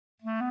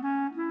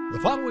The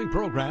following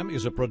program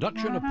is a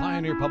production of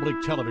Pioneer Public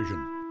Television.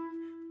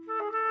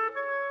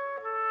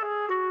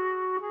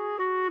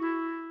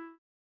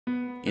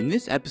 In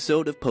this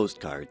episode of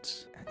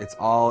Postcards, it's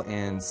all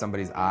in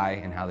somebody's eye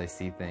and how they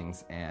see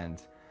things,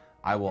 and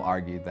I will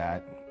argue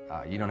that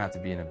you don't have to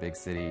be in a big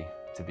city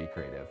to be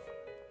creative.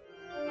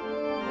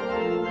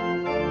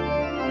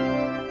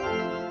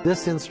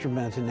 This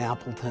instrument in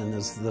Appleton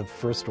is the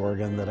first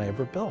organ that I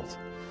ever built.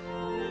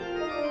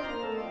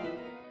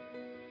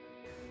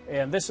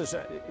 And this is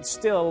it's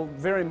still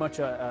very much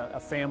a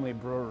family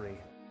brewery.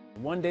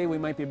 One day we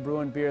might be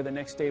brewing beer, the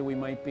next day we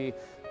might be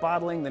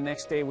bottling, the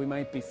next day we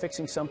might be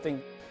fixing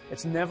something.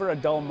 It's never a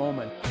dull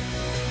moment.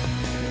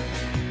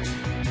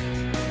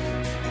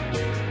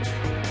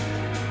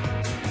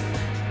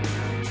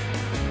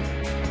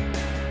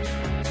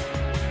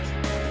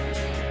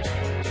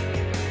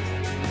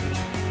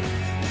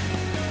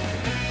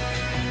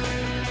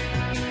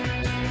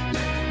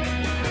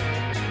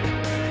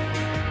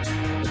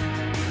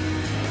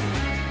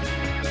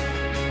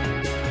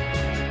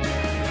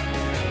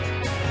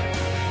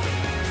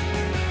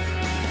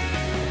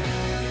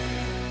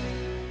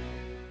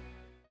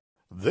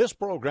 This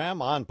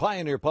program on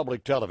Pioneer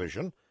Public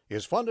Television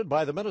is funded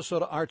by the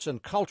Minnesota Arts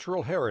and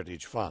Cultural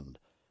Heritage Fund,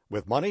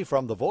 with money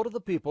from the vote of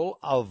the people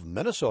of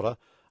Minnesota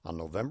on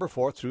November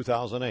 4,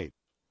 2008.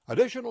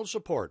 Additional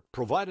support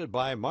provided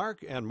by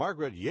Mark and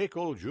Margaret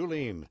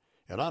Yekel-Julien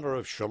in honor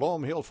of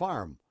Shalom Hill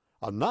Farm,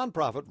 a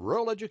nonprofit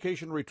rural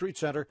education retreat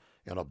center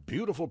in a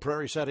beautiful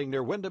prairie setting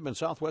near Windham in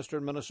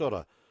southwestern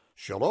Minnesota.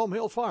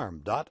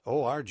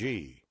 ShalomHillFarm.org.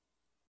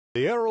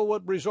 The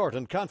Arrowwood Resort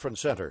and Conference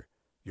Center,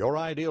 your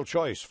ideal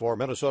choice for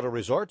Minnesota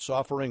resorts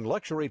offering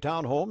luxury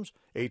townhomes,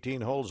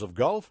 18 holes of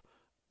golf,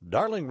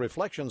 Darling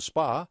Reflection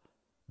Spa,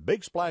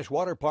 Big Splash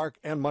Water Park,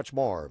 and much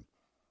more.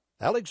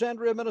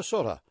 Alexandria,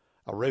 Minnesota,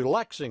 a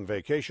relaxing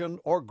vacation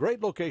or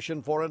great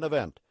location for an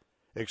event.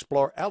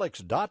 Explore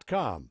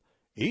alex.com.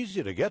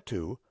 Easy to get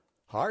to,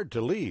 hard to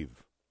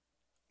leave.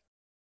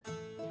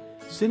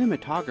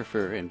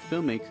 cinematographer and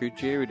filmmaker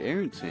Jared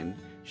Arentson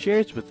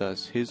shares with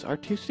us his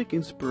artistic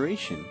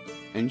inspiration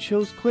and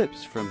shows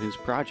clips from his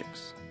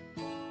projects.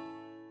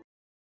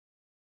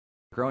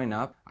 Growing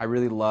up, I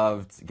really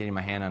loved getting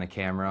my hand on a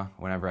camera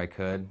whenever I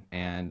could,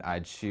 and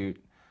I'd shoot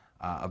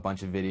a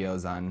bunch of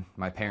videos on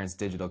my parents'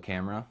 digital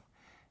camera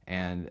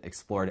and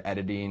explored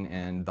editing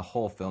and the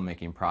whole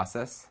filmmaking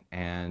process.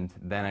 And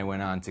then I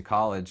went on to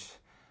college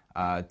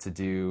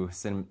to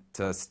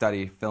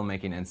study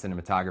filmmaking and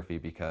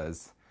cinematography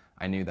because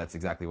I knew that's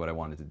exactly what I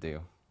wanted to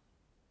do.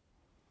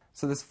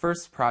 So this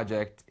first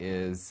project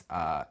is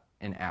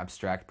an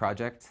abstract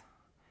project,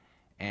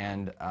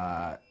 and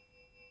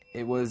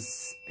it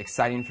was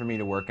exciting for me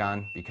to work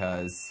on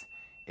because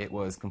it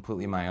was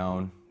completely my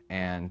own,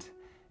 and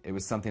it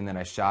was something that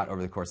I shot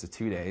over the course of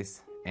 2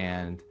 days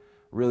and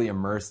really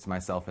immersed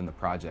myself in the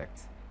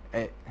project.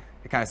 It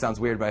kind of sounds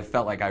weird, but I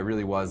felt like I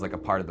really was like a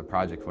part of the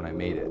project when I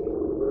made it.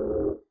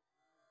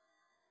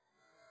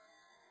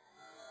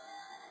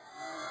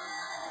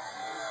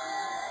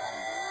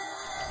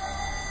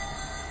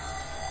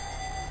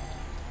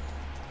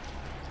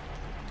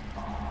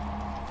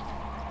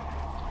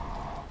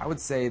 I would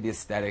say the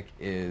aesthetic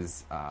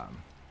is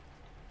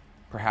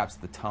perhaps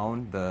the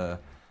tone, the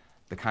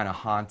kind of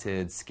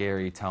haunted,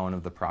 scary tone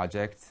of the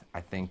project. I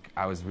think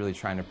I was really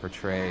trying to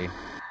portray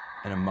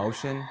an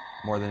emotion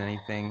more than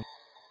anything.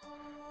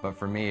 But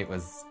for me, it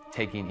was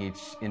taking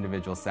each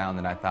individual sound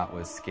that I thought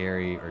was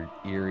scary or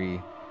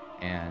eerie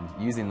and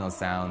using those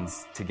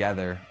sounds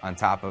together on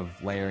top of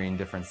layering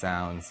different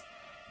sounds,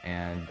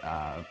 and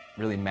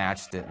really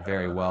matched it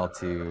very well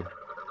to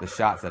the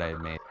shots that I had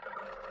made.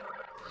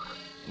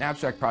 An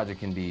abstract project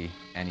can be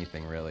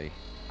anything, really.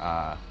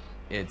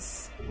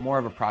 It's more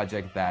of a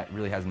project that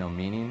really has no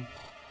meaning,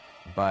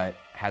 but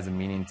has a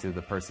meaning to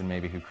the person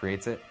maybe who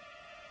creates it,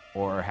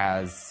 or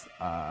has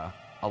a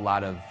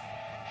lot of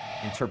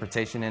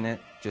interpretation in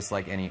it, just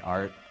like any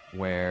art,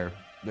 where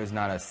there's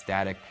not a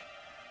static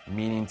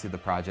meaning to the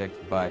project,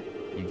 but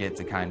you get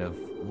to kind of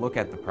look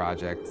at the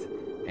project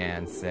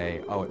and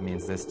say, oh, it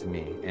means this to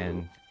me,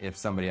 and if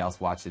somebody else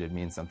watched it, it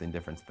means something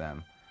different to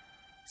them.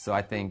 So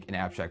I think an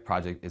abstract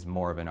project is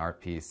more of an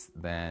art piece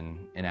than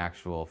an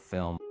actual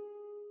film.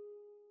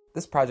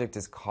 This project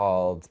is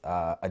called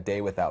A Day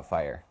Without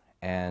Fire,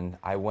 and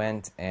I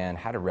went and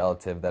had a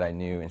relative that I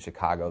knew in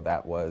Chicago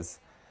that was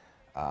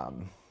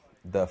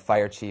the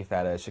fire chief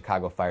at a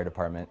Chicago fire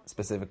department.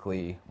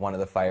 Specifically, one of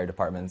the fire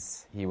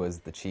departments he was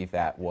the chief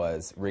at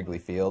was Wrigley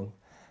Field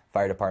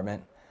Fire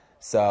Department.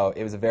 So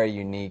it was a very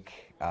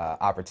unique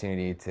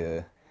opportunity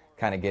to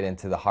kind of get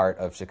into the heart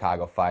of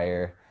Chicago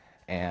fire,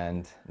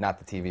 and not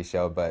the TV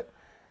show, but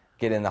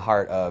get in the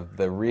heart of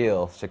the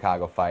real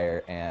Chicago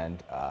fire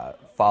and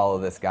follow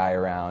this guy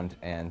around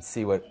and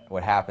see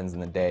what happens in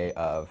the day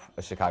of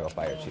a Chicago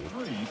fire chief.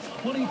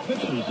 20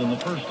 pitches in the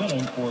first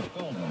inning for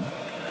Feldman.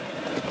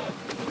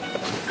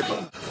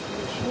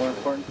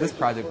 This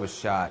project was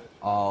shot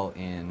all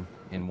in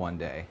one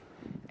day,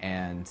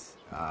 and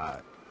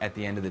at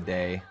the end of the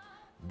day,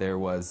 there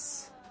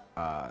was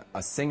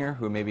a singer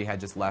who maybe had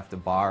just left a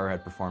bar or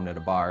had performed at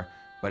a bar,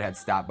 but had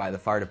stopped by the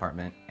fire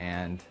department,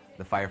 and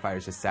the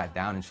firefighters just sat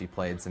down and she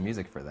played some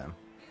music for them.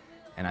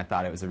 And I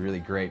thought it was a really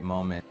great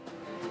moment.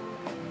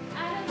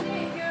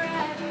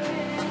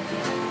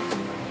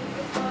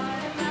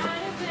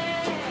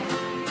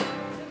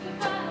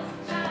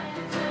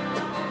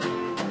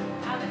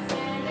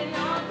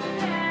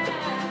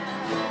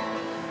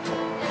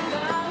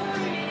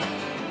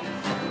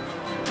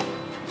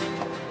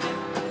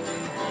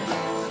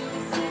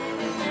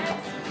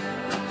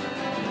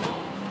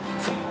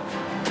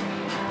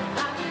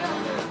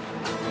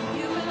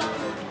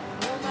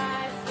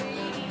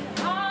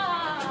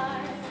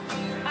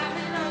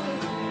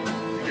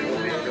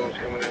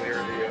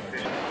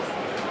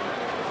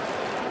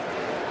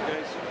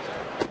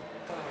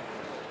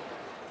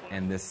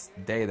 And this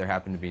day there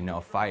happened to be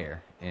no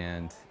fire.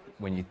 And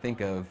when you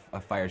think of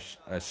a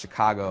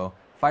Chicago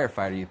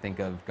firefighter, you think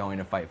of going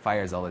to fight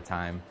fires all the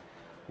time.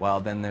 Well,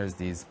 then there's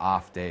these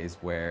off days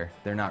where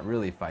they're not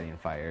really fighting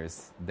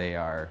fires. They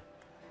are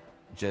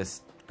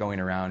just going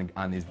around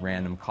on these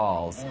random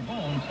calls.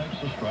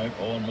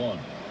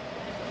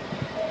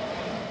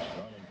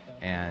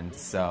 And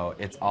so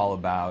it's all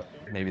about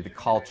maybe the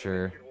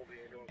culture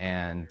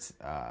and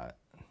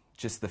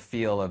just the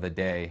feel of a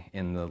day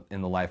in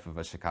the life of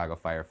a Chicago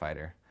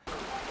firefighter.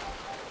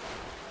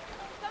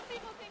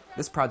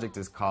 This project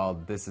is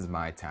called This Is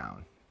My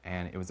Town,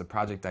 and it was a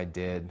project I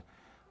did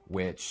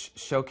which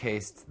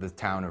showcased the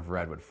town of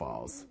Redwood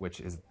Falls, which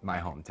is my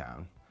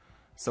hometown.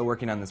 So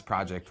working on this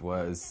project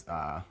was,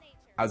 I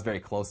was very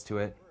close to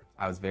it.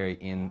 I was very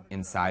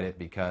inside it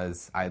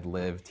because I had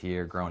lived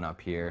here, grown up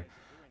here,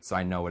 so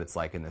I know what it's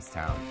like in this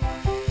town.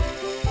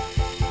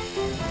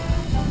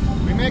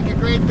 We make a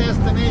great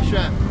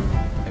destination.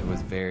 It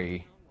was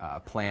very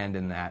planned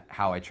in that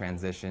how I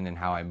transitioned and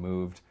how I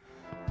moved.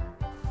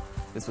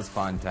 This was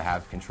fun to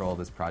have control of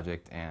this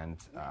project and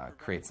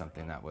create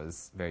something that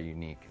was very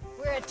unique.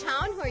 We're a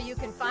town where you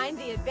can find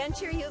the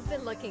adventure you've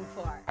been looking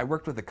for. I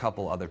worked with a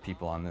couple other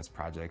people on this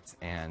project,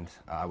 and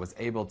I was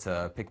able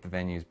to pick the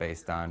venues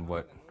based on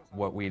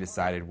what we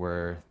decided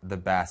were the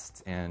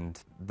best and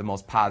the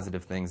most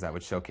positive things that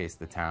would showcase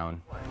the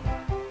town.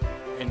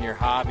 And your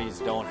hobbies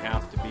don't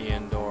have to be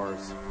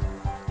indoors.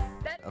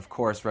 Of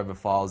course, Redwood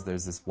Falls,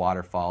 there's this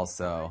waterfall,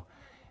 so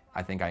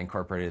I think I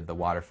incorporated the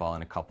waterfall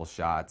in a couple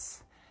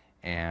shots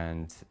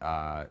and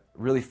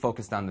really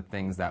focused on the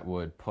things that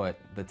would put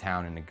the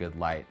town in a good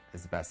light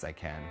as best I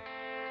can.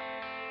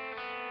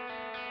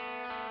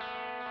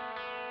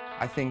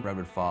 I think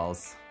Redwood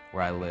Falls,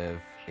 where I live,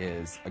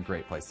 is a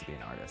great place to be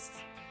an artist.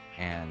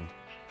 And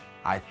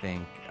I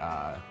think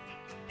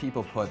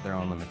people put their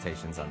own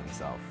limitations on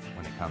themselves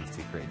when it comes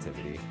to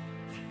creativity.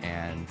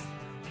 And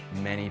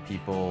many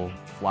people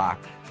flock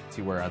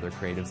to where other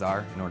creatives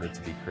are in order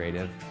to be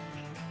creative.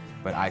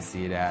 But I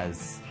see it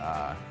as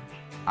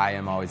I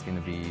am always going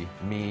to be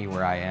me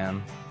where I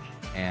am,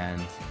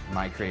 and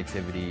my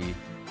creativity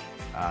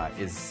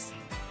is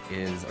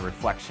a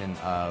reflection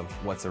of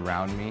what's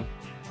around me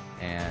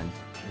and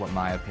what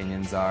my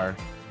opinions are,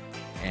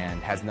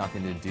 and has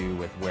nothing to do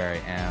with where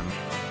I am.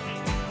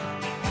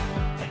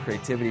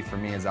 Creativity for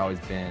me has always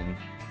been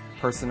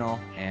personal,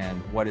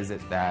 and what is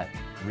it that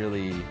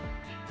really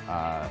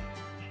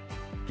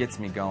gets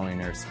me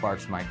going or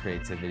sparks my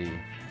creativity.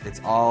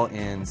 It's all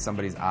in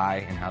somebody's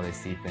eye and how they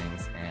see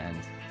things, and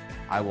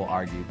I will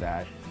argue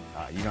that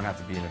you don't have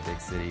to be in a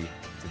big city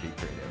to be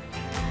creative.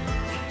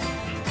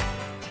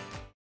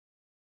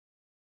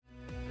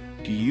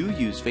 Do you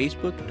use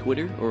Facebook,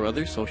 Twitter, or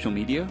other social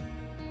media?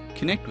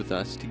 Connect with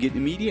us to get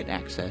immediate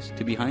access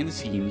to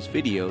behind-the-scenes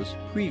videos,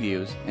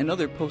 previews, and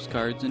other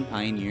postcards and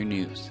Pioneer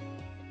news.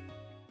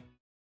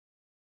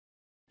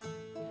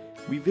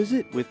 We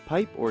visit with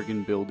pipe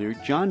organ builder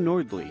John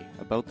Nordlie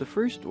about the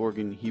first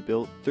organ he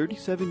built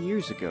 37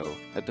 years ago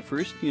at the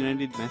First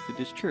United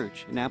Methodist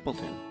Church in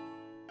Appleton.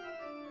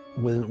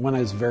 When I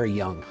was very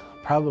young,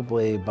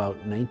 probably about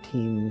I'm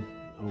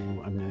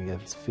going to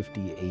guess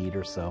 58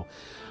 or so,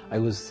 I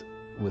was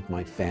with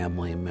my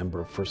family, a member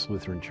of First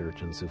Lutheran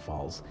Church in Sioux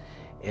Falls.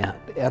 And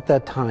at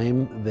that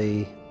time,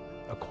 they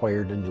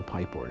acquired a new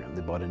pipe organ.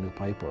 They bought a new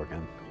pipe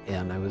organ.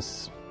 And I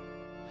was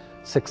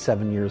 6,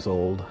 7 years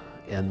old.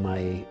 And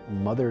my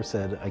mother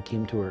said, I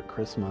came to her at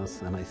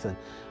Christmas, and I said,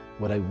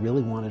 what I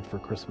really wanted for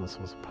Christmas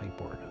was a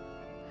pipe organ.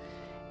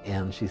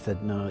 And she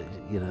said, no,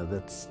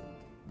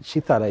 she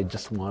thought I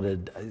just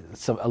wanted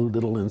a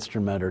little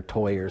instrument or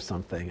toy or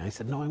something. I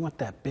said, no, I want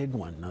that big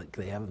one like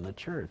they have in the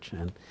church.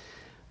 And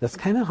that's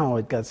kind of how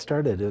it got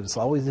started. It was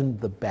always in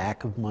the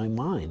back of my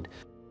mind.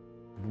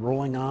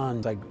 Rolling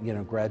on, I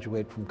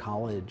graduated from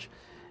college,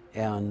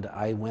 and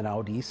I went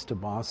out east to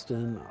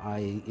Boston.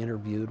 I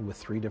interviewed with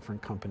 3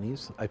 different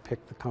companies. I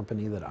picked the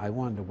company that I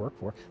wanted to work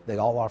for. They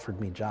all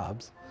offered me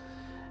jobs.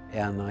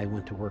 And I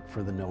went to work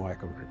for the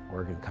Nowak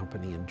Organ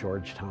Company in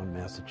Georgetown,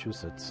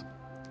 Massachusetts.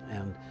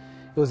 And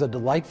it was a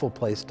delightful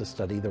place to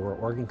study. There were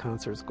organ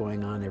concerts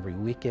going on every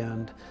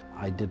weekend.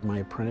 I did my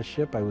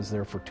apprenticeship. I was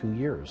there for 2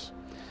 years.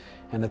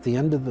 And at the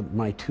end of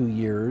my 2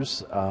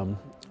 years,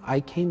 I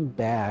came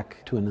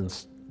back to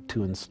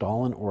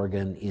install an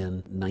organ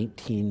in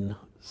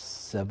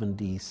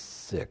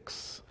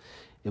 1976.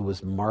 It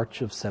was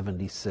March of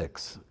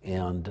 '76,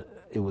 and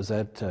it was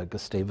at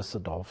Gustavus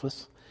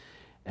Adolphus.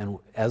 And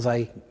as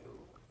I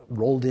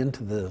rolled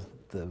into the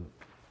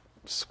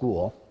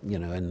school,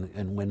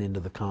 and went into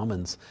the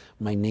Commons,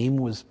 my name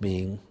was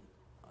being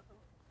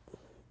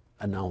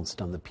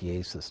announced on the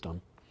PA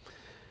system.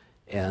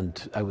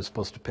 And I was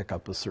supposed to pick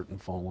up a certain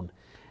phone.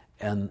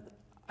 And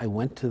I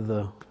went to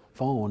the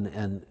phone,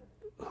 and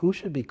who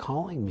should be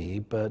calling me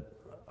but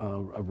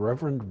a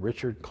Reverend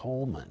Richard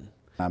Coleman.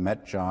 I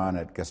met John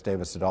at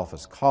Gustavus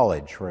Adolphus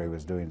College, where he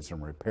was doing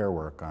some repair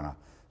work on a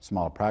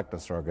small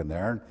practice organ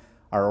there.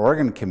 Our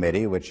organ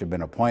committee, which had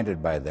been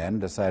appointed by then,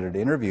 decided to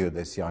interview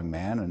this young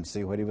man and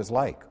see what he was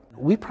like.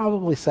 We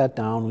probably sat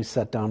down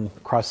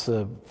across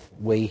the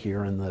way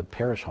here in the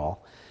parish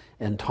hall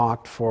and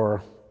talked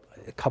for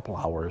a couple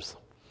hours.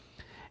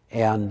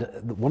 And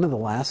one of the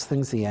last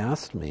things he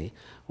asked me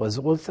was,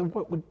 well, so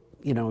what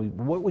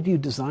would you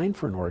design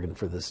for an organ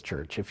for this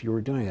church if you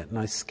were doing it? And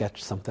I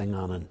sketched something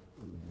on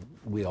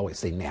we always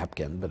say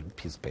napkin, but a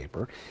piece of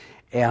paper.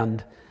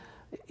 And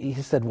he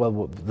said,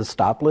 well, the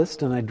stop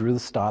list, and I drew the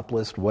stop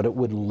list, what it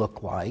would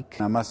look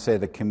like. I must say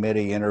the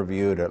committee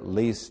interviewed at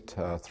least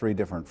 3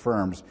 different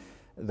firms.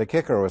 The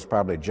kicker was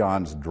probably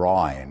John's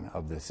drawing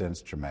of this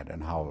instrument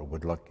and how it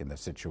would look in the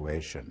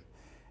situation.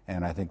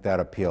 And I think that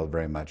appealed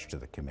very much to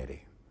the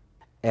committee.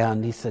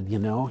 And he said,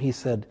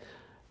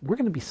 we're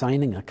going to be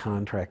signing a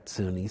contract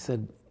soon. He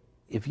said,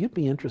 if you'd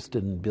be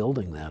interested in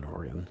building that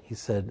organ, he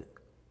said,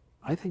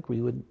 I think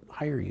we would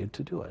hire you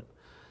to do it.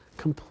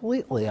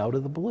 Completely out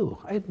of the blue.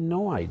 I had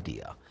no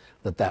idea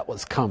that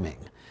was coming.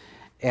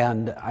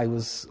 And I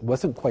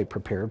wasn't quite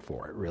prepared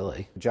for it,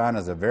 really. John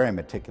is a very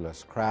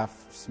meticulous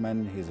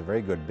craftsman. He's a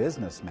very good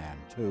businessman,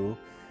 too.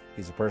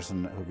 He's a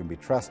person who can be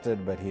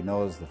trusted, but he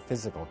knows the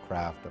physical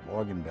craft of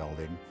organ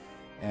building,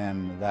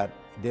 and that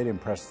did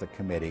impress the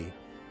committee.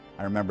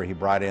 I remember he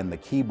brought in the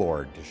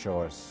keyboard to show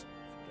us,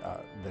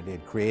 that he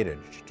had created,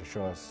 to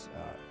show us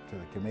to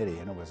the committee,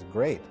 and it was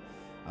great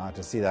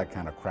to see that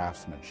kind of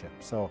craftsmanship.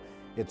 So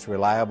it's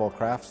reliable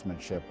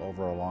craftsmanship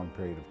over a long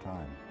period of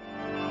time.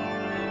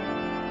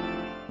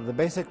 The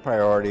basic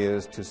priority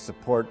is to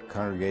support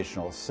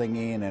congregational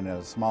singing, and in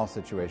a small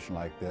situation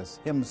like this,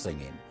 hymn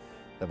singing.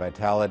 The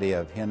vitality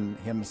of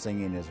hymn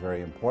singing is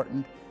very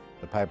important.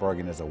 The pipe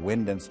organ is a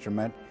wind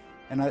instrument,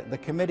 and the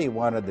committee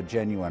wanted the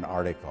genuine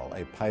article,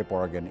 a pipe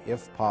organ,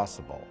 if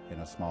possible, in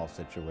a small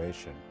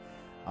situation.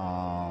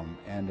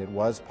 And it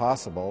was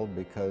possible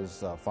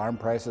because farm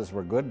prices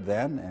were good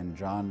then, and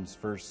John's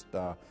first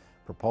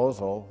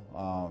proposal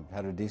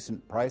had a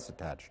decent price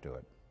attached to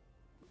it.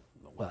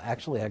 Well,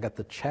 actually, I got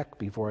the check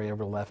before I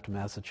ever left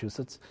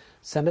Massachusetts,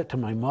 sent it to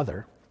my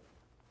mother,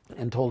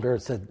 and told her,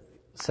 said,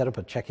 set up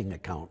a checking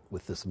account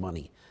with this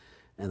money.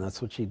 And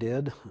that's what she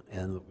did.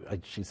 And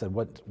she said,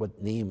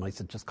 what name? I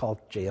said, just call it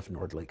J.F.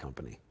 Nordlie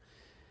Company.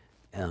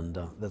 And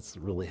that's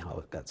really how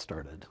it got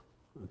started,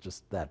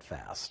 just that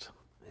fast.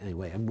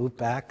 Anyway, I moved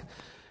back,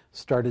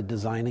 started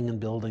designing and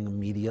building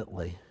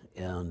immediately.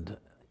 And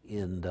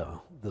in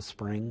the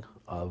spring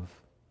of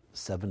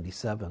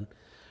 '77,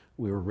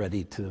 we were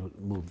ready to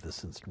move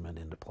this instrument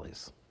into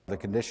place. The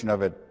condition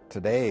of it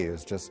today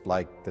is just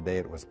like the day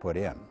it was put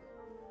in.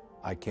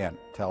 I can't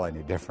tell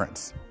any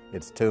difference.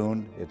 It's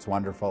tuned, it's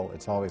wonderful,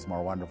 it's always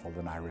more wonderful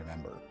than I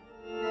remember.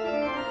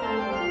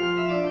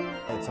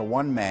 It's a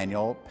one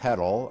manual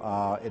pedal.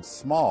 It's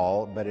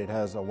small, but it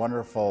has a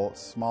wonderful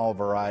small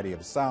variety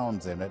of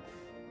sounds in it.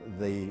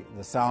 The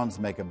sounds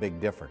make a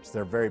big difference.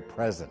 They're very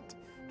present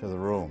to the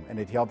room, and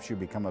it helps you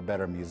become a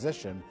better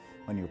musician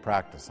when you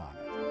practice on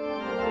it.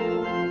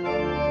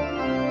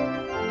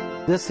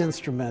 This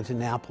instrument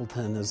in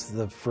Appleton is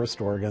the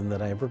first organ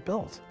that I ever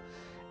built.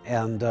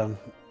 And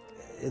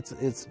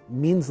it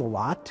means a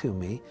lot to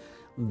me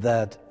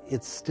that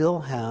it still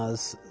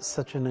has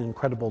such an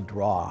incredible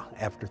draw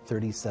after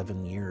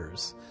 37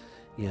 years.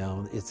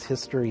 Its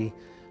history,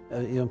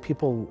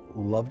 people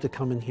love to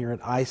come and hear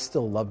it. I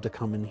still love to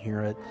come and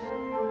hear it.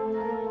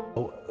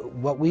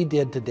 What we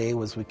did today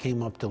was we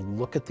came up to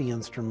look at the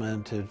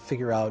instrument to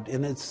figure out,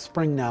 and it's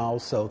spring now,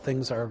 so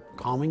things are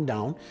calming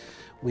down.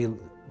 We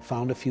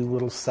found a few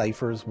little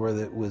ciphers where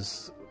it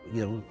was,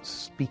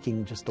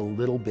 speaking just a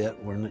little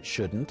bit when it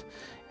shouldn't,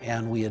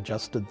 and we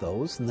adjusted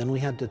those, and then we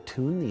had to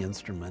tune the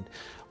instrument.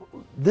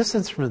 This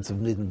instrument's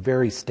been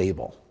very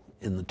stable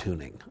in the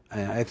tuning.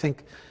 I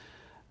think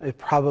it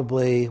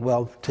probably,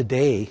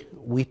 today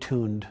we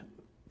tuned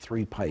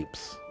 3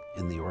 pipes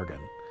in the organ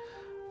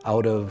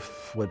out of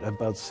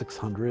about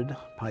 600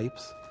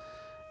 pipes,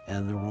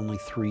 and there were only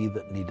 3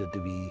 that needed to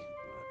be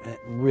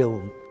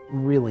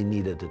really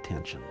needed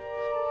attention.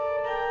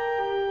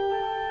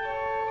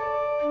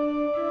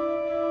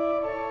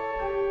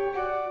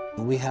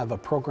 We have a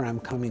program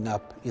coming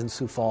up in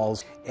Sioux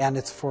Falls, and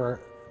it's for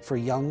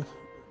young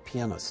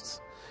pianists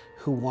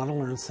who want to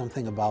learn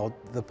something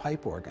about the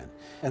pipe organ.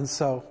 And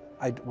so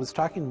I was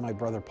talking to my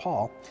brother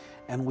Paul,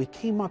 and we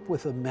came up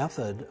with a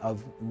method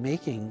of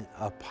making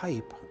a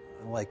pipe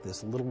like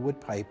this little wood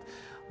pipe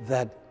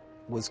that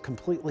was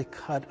completely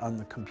cut on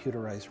the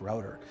computerized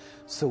router.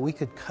 So we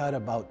could cut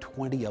about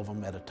 20 of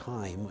them at a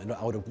time, and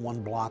out of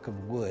one block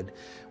of wood.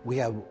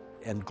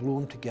 And glue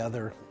them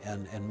together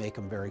and make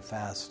them very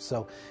fast.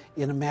 So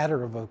in a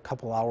matter of a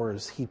couple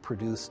hours, he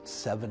produced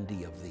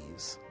 70 of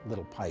these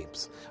little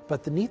pipes.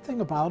 But the neat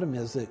thing about them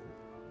is that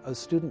a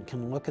student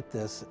can look at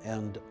this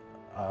and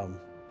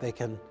they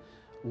can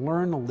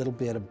learn a little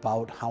bit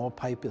about how a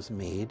pipe is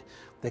made.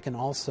 They can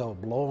also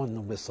blow on the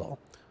whistle,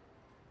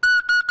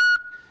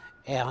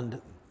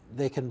 and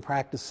they can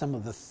practice some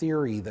of the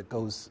theory that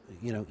goes,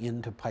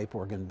 into pipe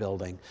organ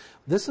building.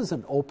 This is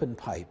an open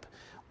pipe.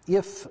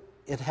 If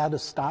it had a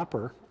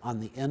stopper on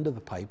the end of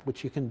the pipe,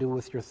 which you can do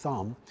with your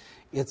thumb,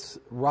 it's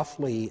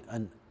roughly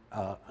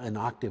an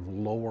octave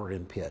lower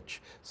in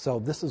pitch. So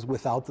this is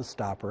without the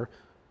stopper,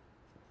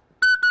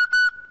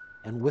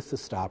 and with the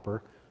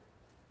stopper.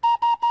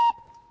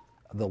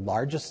 The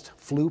largest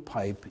flue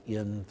pipe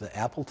in the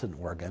Appleton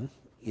organ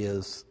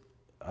is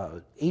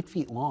 8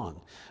 feet long,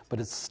 but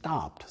it's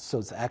stopped, so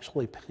it's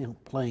actually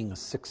playing a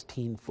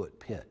 16-foot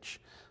pitch.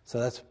 So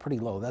that's pretty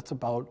low. That's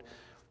about,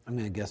 I'm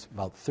going to guess,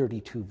 about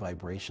 32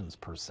 vibrations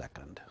per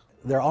second.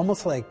 They're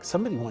almost like,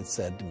 somebody once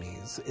said to me,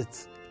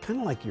 it's kind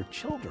of like your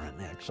children,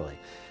 actually.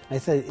 And I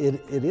said,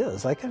 it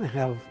is. I kind of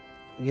have,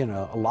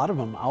 a lot of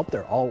them out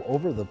there all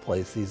over the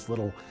place, these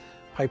little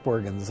pipe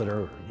organs that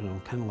are,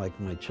 kind of like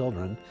my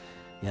children,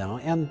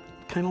 and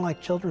kind of like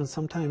children,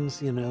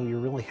 sometimes, you're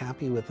really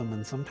happy with them,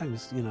 and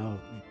sometimes,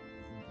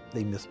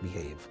 they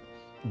misbehave.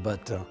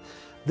 But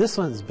this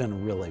one's been a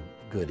really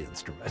good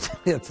instrument.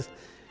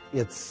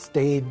 It's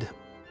stayed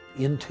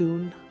in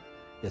tune,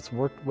 it's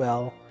worked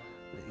well.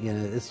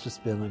 It's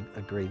just been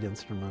a great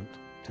instrument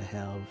to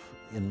have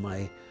in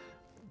my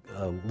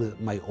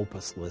my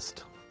opus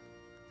list,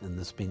 and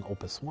this being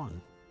opus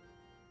 1.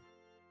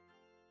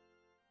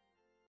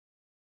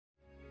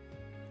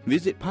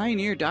 Visit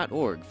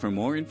Pioneer.org for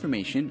more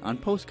information on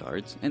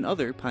Postcards and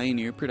other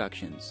Pioneer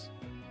productions.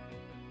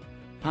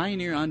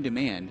 Pioneer On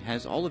Demand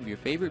has all of your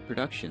favorite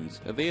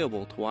productions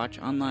available to watch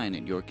online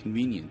at your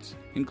convenience,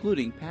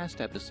 including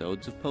past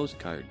episodes of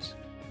Postcards.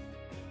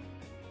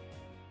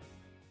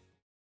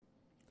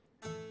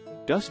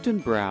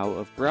 Dustin Brau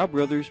of Brau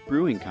Bros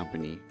Brewing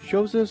Company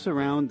shows us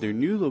around their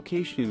new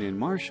location in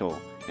Marshall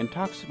and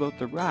talks about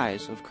the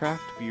rise of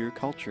craft beer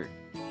culture.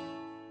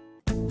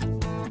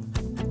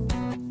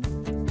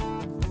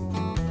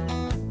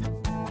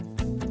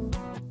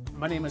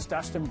 My name is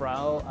Dustin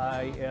Brau.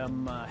 I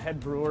am head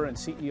brewer and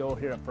CEO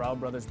here at Brau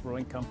Bros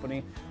Brewing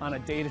Company. On a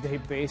day-to-day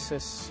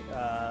basis,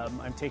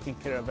 I'm taking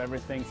care of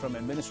everything from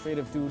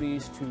administrative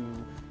duties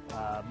to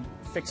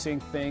fixing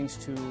things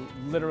to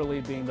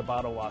literally being the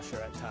bottle washer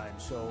at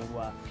times. So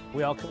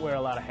we all wear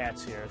a lot of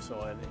hats here,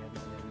 so and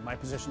my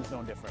position is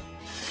no different.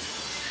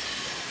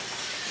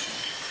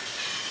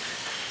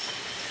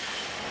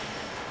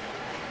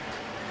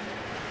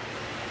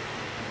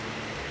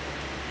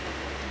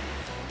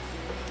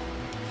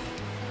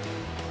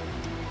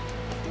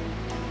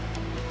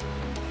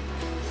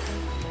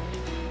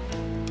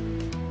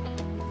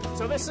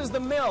 So this is the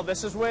mill.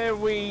 This is where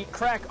we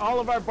crack all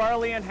of our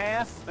barley in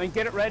half and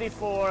get it ready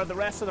for the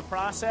rest of the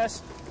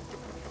process.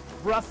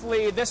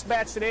 Roughly, this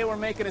batch today we're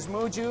making is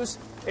moo juice.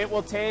 It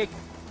will take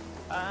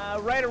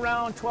right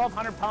around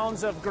 1,200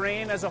 pounds of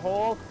grain as a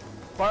whole.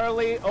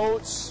 Barley,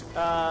 oats,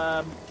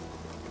 a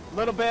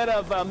little bit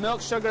of milk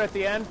sugar at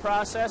the end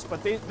process,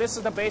 but this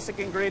is the basic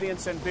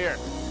ingredients in beer.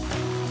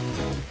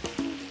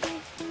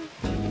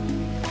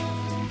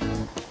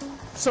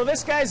 So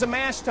this guy's a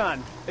mash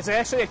tun. It's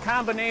actually a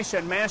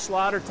combination mash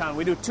lauter tun.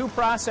 We do 2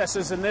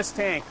 processes in this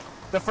tank.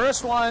 The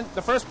first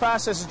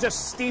process is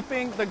just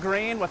steeping the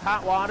grain with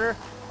hot water.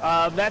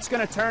 That's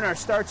going to turn our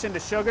starch into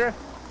sugar.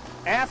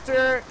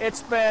 After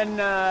it's been,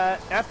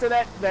 after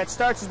that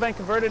starch has been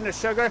converted into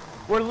sugar,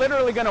 we're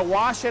literally going to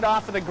wash it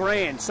off of the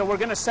grain. So we're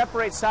going to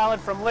separate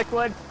solid from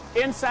liquid.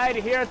 Inside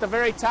here at the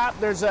very top,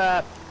 there's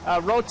a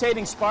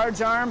rotating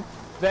sparge arm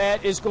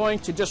that is going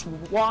to just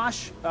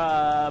wash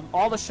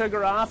all the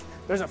sugar off.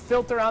 There's a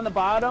filter on the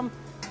bottom.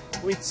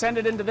 We send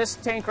it into this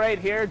tank right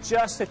here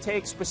just to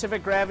take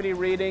specific gravity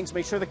readings,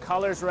 make sure the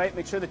color's right,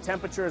 make sure the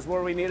temperature is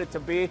where we need it to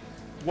be.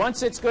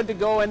 Once it's good to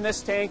go in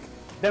this tank,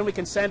 then we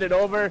can send it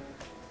over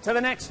to the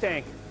next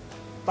tank.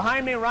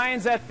 Behind me,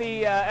 Ryan's at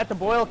the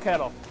boil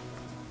kettle.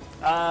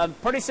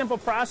 Pretty simple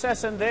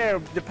process in there.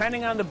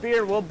 Depending on the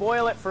beer, we'll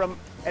boil it from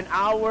an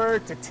hour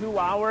to 2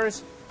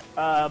 hours.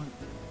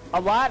 A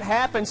lot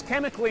happens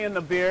chemically in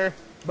the beer,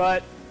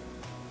 but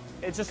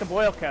it's just a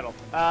boil kettle.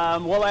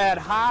 We'll add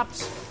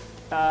hops.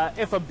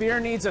 If a beer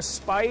needs a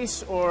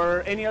spice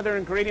or any other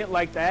ingredient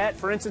like that,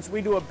 for instance,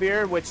 we do a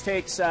beer which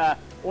takes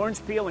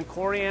orange peel and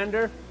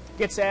coriander,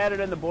 gets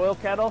added in the boil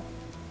kettle.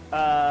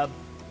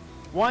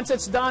 Once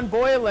it's done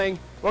boiling,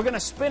 we're going to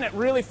spin it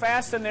really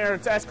fast in there.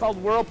 That's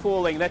called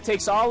whirlpooling. That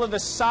takes all of the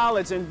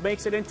solids and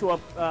makes it into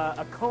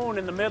a cone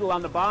in the middle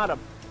on the bottom.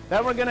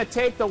 Then we're going to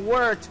take the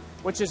wort,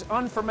 which is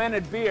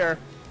unfermented beer,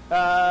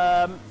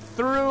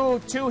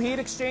 through 2 heat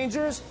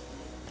exchangers.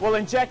 We'll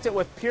inject it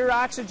with pure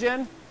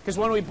oxygen, because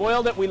when we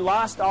boiled it, we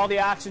lost all the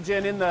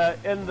oxygen in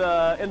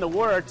the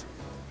wort.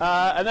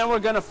 And then we're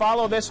going to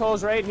follow this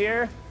hose right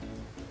here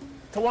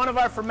to one of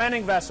our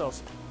fermenting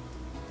vessels.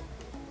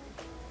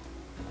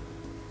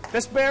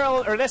 This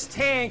barrel, or this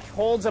tank,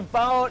 holds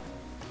about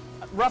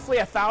roughly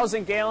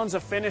 1,000 gallons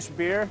of finished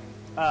beer,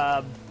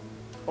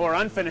 or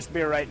unfinished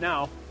beer right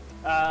now.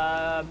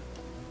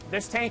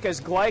 This tank is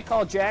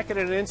glycol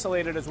jacketed and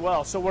insulated as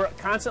well, so we're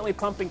constantly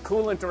pumping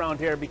coolant around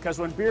here because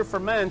when beer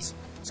ferments,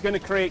 it's going to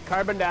create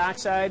carbon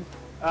dioxide,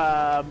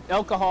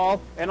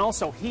 alcohol, and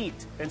also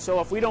heat. And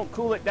so if we don't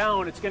cool it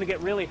down, it's going to get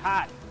really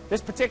hot.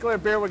 This particular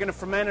beer we're going to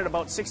ferment at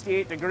about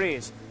 68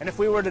 degrees, and if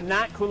we were to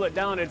not cool it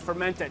down, it'd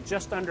ferment at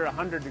just under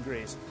 100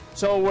 degrees.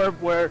 So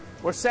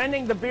we're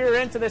sending the beer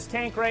into this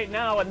tank right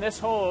now in this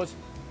hose,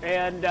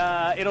 and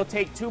it'll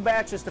take 2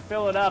 batches to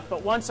fill it up,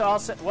 but once all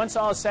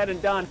is said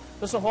and done,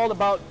 this will hold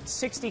about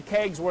 60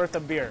 kegs worth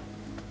of beer.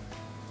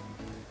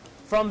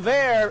 From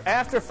there,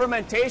 after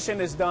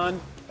fermentation is done,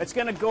 it's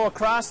going to go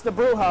across the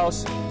brew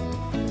house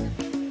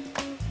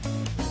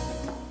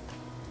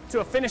to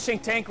a finishing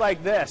tank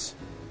like this.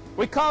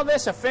 We call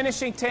this a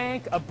finishing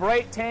tank, a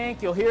bright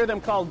tank. You'll hear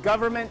them called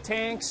government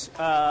tanks,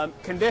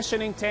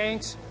 conditioning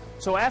tanks.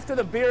 So after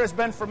the beer has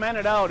been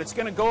fermented out, it's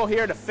going to go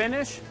here to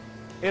finish.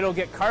 It'll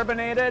get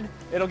carbonated,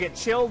 it'll get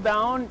chilled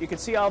down. You can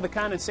see all the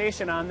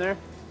condensation on there.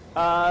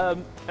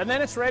 And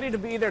then it's ready to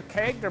be either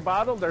kegged or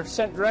bottled or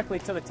sent directly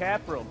to the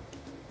tap room.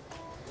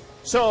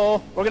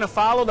 So we're going to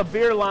follow the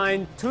beer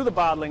line to the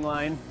bottling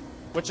line,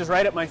 which is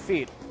right at my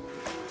feet.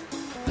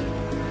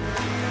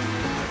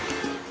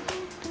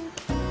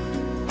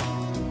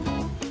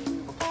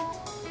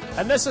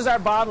 And this is our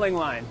bottling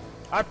line.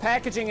 Our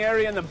packaging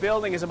area in the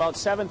building is about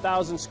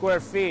 7,000 square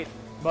feet,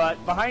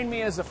 but behind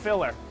me is the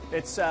filler.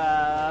 This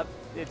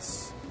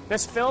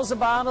fills the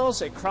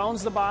bottles, it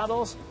crowns the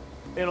bottles,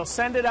 it'll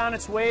send it on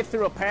its way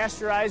through a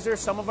pasteurizer.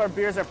 Some of our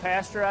beers are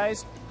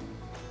pasteurized.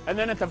 And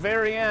then at the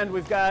very end,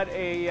 we've got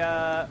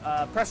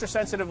a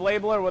pressure-sensitive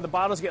labeler where the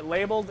bottles get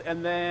labeled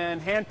and then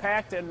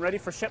hand-packed and ready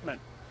for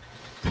shipment.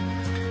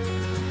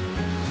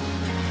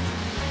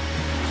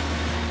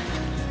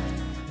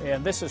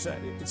 And this is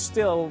it's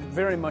still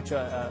very much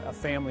a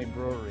family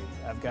brewery.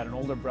 I've got an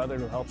older brother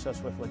who helps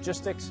us with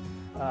logistics.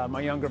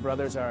 My younger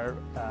brothers are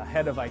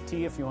head of IT,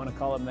 if you want to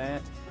call them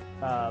that.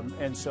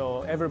 And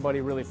so everybody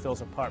really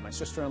fills a part. My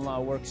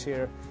sister-in-law works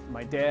here.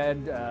 My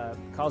dad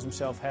calls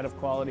himself head of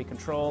quality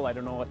control. I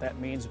don't know what that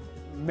means.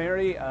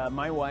 Mary,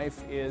 my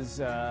wife, is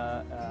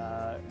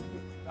our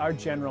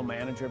general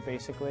manager,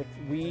 basically.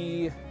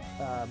 We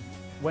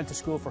went to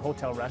school for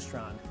hotel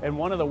restaurant, and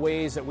one of the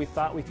ways that we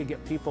thought we could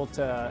get people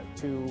to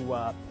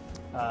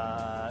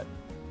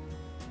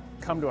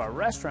come to our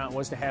restaurant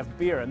was to have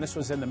beer, and this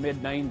was in the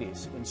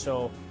mid-90s, and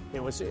so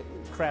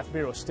craft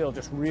beer was still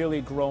just really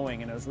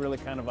growing, and it was really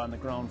kind of on the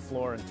ground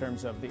floor in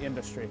terms of the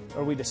industry.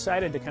 Or we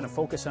decided to kind of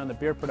focus on the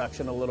beer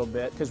production a little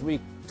bit, because we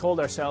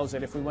told ourselves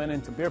that if we went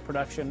into beer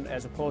production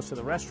as opposed to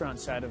the restaurant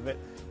side of it,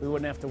 we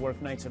wouldn't have to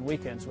work nights and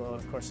weekends. Well,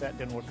 of course, that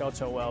didn't work out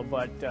so well,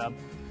 but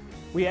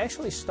we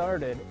actually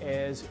started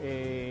as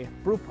a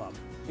brew pub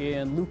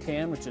in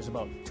Lucan, which is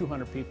about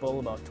 200 people,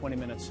 about 20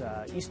 minutes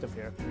east of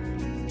here.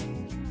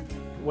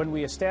 When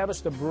we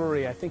established the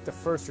brewery, I think the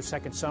first or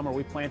second summer,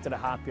 we planted a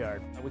hop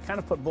yard. We kind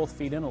of put both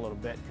feet in a little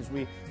bit because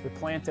we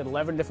planted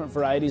 11 different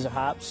varieties of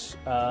hops,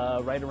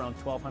 right around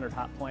 1,200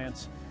 hop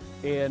plants.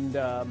 And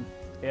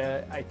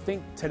I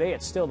think today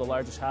it's still the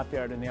largest hop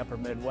yard in the upper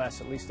Midwest,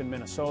 at least in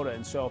Minnesota.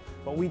 And so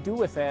what we do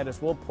with that is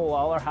we'll pull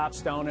all our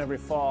hops down every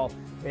fall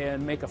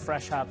and make a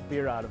fresh hop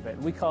beer out of it.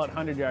 And we call it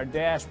 100-yard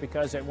dash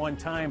because at one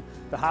time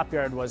the hop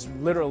yard was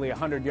literally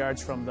 100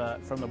 yards from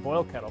the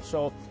boil kettle.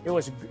 So it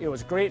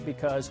was great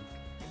because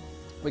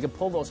we could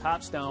pull those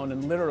hops down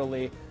and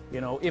literally,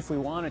 you know, if we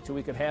wanted to,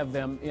 we could have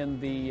them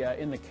in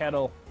the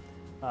kettle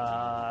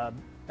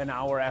an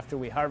hour after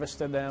we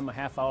harvested them, a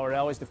half hour. It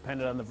always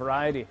depended on the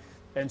variety.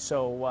 And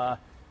so,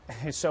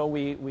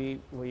 we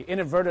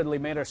inadvertently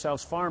made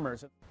ourselves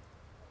farmers.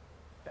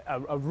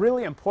 A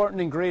really important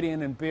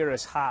ingredient in beer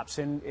is hops,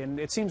 and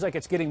it seems like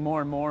it's getting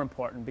more and more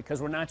important because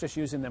we're not just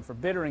using them for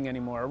bittering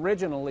anymore.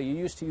 Originally, you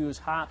used to use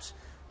hops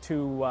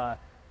to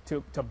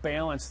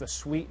balance the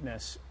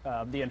sweetness,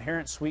 the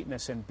inherent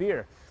sweetness in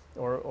beer,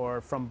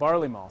 or from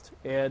barley malt,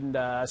 and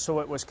so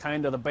it was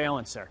kind of the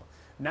balancer.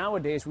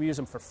 Nowadays, we use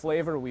them for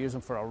flavor, we use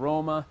them for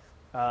aroma.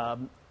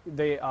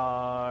 They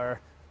are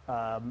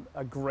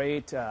a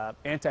great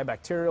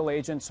antibacterial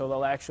agent, so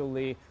they'll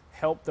actually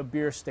help the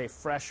beer stay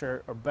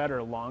fresher or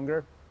better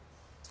longer.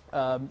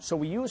 So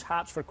we use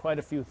hops for quite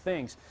a few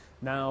things.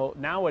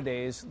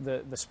 Nowadays,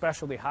 the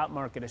specialty hop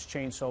market has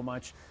changed so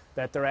much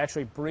that they're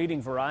actually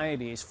breeding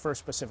varieties for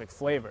specific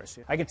flavors.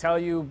 I can tell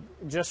you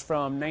just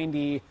from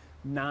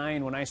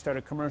 '99, when I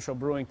started commercial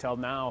brewing, till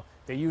now,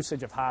 the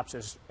usage of hops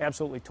is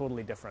absolutely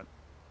totally different.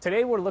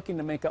 Today we're looking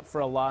to make up for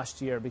a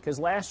lost year because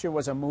last year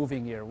was a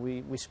moving year.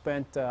 We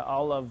spent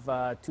all of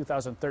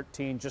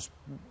 2013 just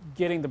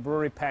getting the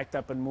brewery packed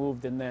up and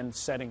moved and then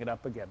setting it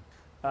up again.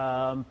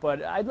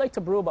 But I'd like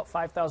to brew about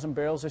 5,000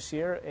 barrels this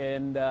year,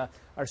 and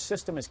our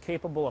system is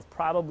capable of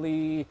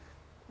probably,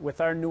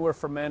 with our newer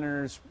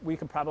fermenters, we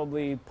could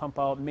probably pump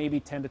out maybe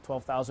 10 to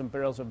 12,000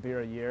 barrels of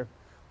beer a year.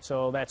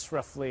 So that's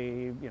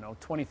roughly,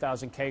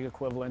 20,000 keg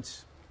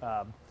equivalents.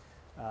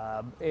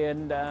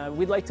 And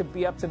we'd like to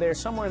be up to there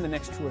somewhere in the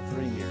next 2 or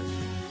 3 years.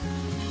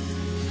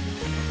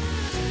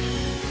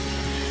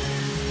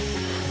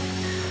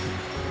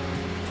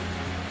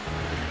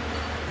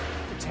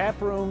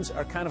 Tap rooms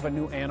are kind of a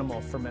new animal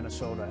for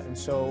Minnesota, and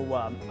so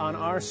on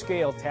our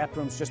scale, tap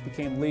rooms just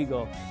became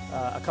legal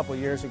a couple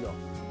years ago.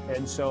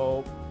 And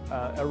so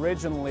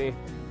originally,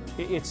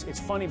 it's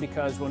funny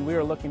because when we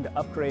were looking to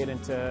upgrade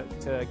and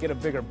to get a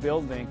bigger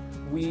building,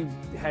 we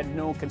had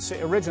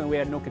originally we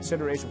had no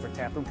consideration for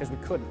tap room because we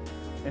couldn't.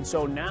 And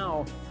so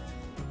now,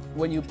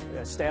 when you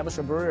establish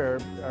a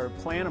brewery or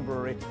plan a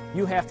brewery,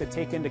 you have to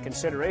take into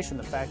consideration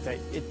the fact that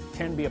it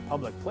can be a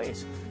public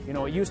place. It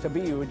used to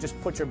be you would just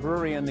put your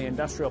brewery in the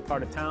industrial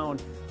part of town,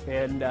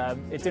 and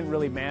it didn't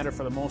really matter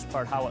for the most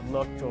part how it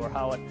looked or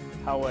how it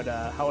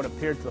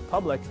appeared to the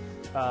public.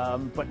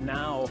 But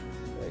now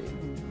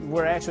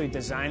we're actually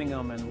designing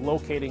them and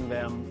locating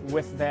them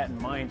with that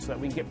in mind so that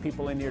we can get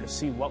people in here to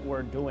see what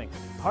we're doing.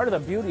 Part of the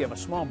beauty of a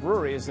small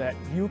brewery is that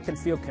you can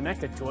feel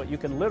connected to it. You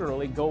can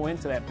literally go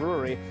into that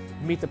brewery,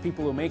 meet the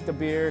people who make the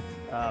beer,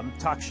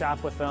 talk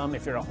shop with them.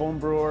 If you're a home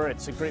brewer,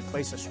 it's a great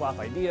place to swap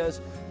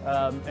ideas.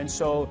 And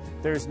so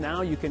there's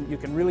now you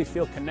can really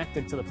feel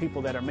connected to the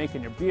people that are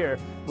making your beer,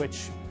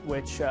 which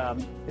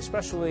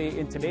especially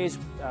in today's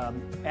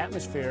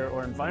atmosphere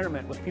or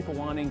environment with people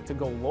wanting to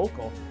go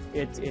local,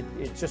 it's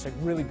just a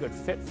really good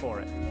fit for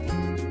it.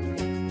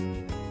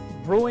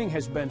 Brewing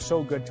has been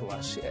so good to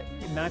us,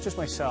 not just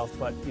myself,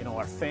 but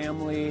our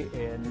family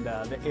and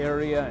the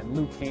area and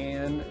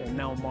Lucan and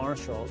now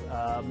Marshall.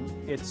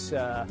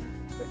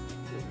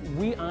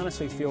 We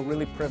honestly feel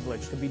really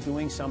privileged to be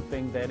doing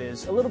something that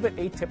is a little bit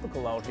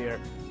atypical out here,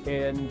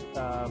 and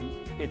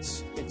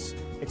it's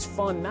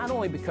fun not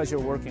only because you're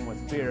working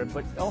with beer,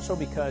 but also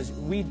because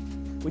we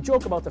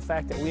joke about the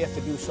fact that we have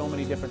to do so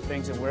many different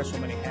things and wear so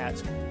many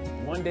hats.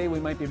 One day we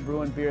might be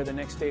brewing beer, the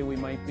next day we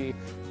might be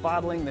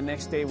bottling, the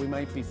next day we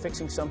might be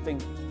fixing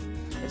something.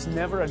 It's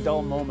never a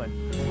dull moment.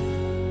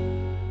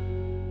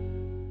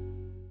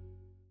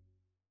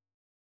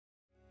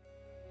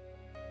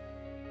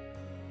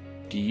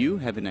 Do you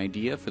have an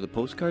idea for the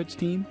Postcards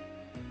team?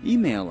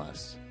 Email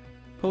us,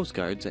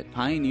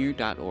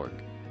 postcards@pioneer.org.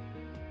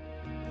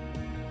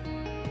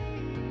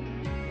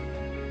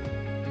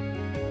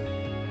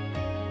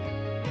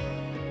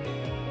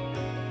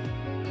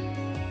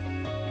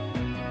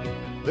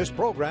 This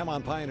program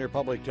on Pioneer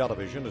Public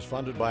Television is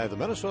funded by the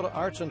Minnesota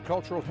Arts and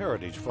Cultural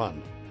Heritage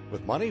Fund,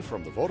 with money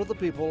from the vote of the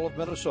people of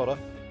Minnesota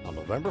on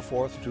November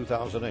 4th,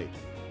 2008.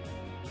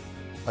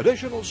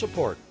 Additional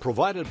support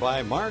provided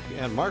by Mark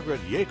and Margaret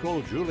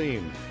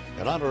Yekel-Julien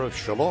in honor of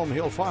Shalom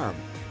Hill Farm,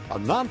 a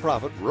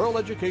nonprofit rural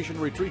education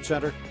retreat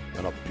center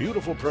in a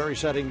beautiful prairie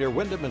setting near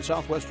Windham in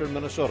southwestern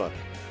Minnesota.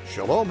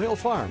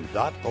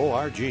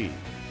 ShalomHillFarm.org.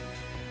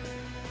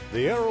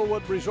 The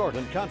Arrowwood Resort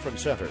and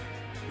Conference Center,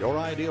 your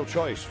ideal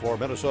choice for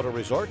Minnesota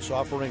resorts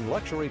offering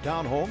luxury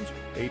townhomes,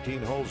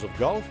 18 holes of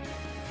golf,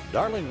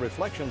 Darling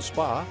Reflection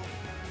Spa,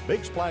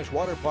 Big Splash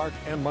Water Park,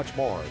 and much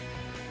more.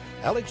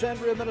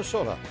 Alexandria,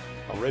 Minnesota,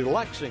 a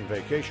relaxing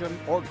vacation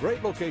or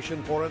great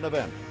location for an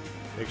event.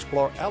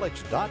 Explore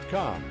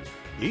alex.com.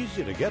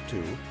 Easy to get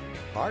to,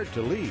 hard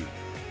to leave.